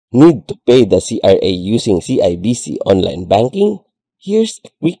Need to pay the CRA using CIBC online banking? Here's a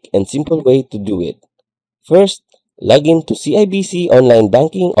quick and simple way to do it. First, log in to CIBC online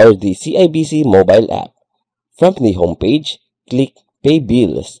banking or the CIBC mobile app. From the homepage, click Pay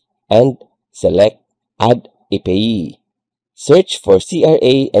Bills and select Add a Payee. Search for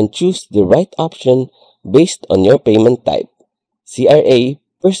CRA and choose the right option based on your payment type. CRA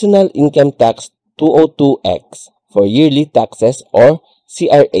Personal Income Tax 202X for yearly taxes or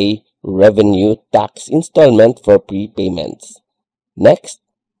CRA Revenue Tax Installment for prepayments. Next,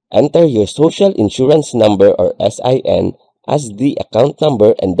 enter your Social Insurance Number or SIN as the account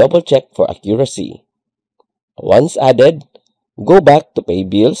number and double-check for accuracy. Once added, go back to Pay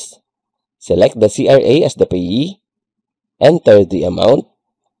Bills, select the CRA as the payee, enter the amount,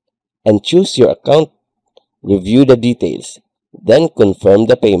 and choose your account. Review the details, then confirm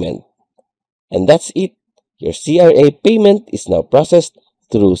the payment. And that's it. Your CRA payment is now processed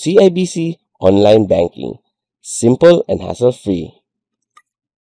through CIBC online banking. Simple and hassle-free.